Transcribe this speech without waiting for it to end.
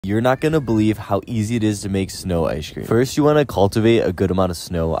You're not gonna believe how easy it is to make snow ice cream. First, you wanna cultivate a good amount of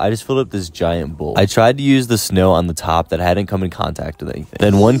snow. I just filled up this giant bowl. I tried to use the snow on the top that hadn't come in contact with anything.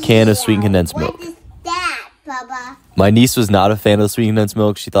 Then 1 can of sweetened condensed milk. What is that, Bubba? My niece was not a fan of the sweetened condensed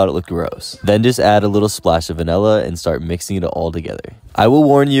milk. She thought it looked gross. Then just add a little splash of vanilla and start mixing it all together. I will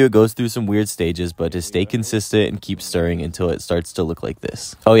warn you, it goes through some weird stages, but just stay consistent and keep stirring until it starts to look like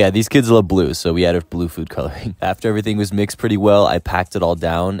this. Oh yeah, these kids love blue, so we added blue food coloring. After everything was mixed pretty well, I packed it all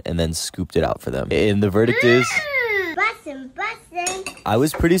down and then scooped it out for them. And the verdict is... Bussin'. I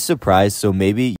was pretty surprised, so maybe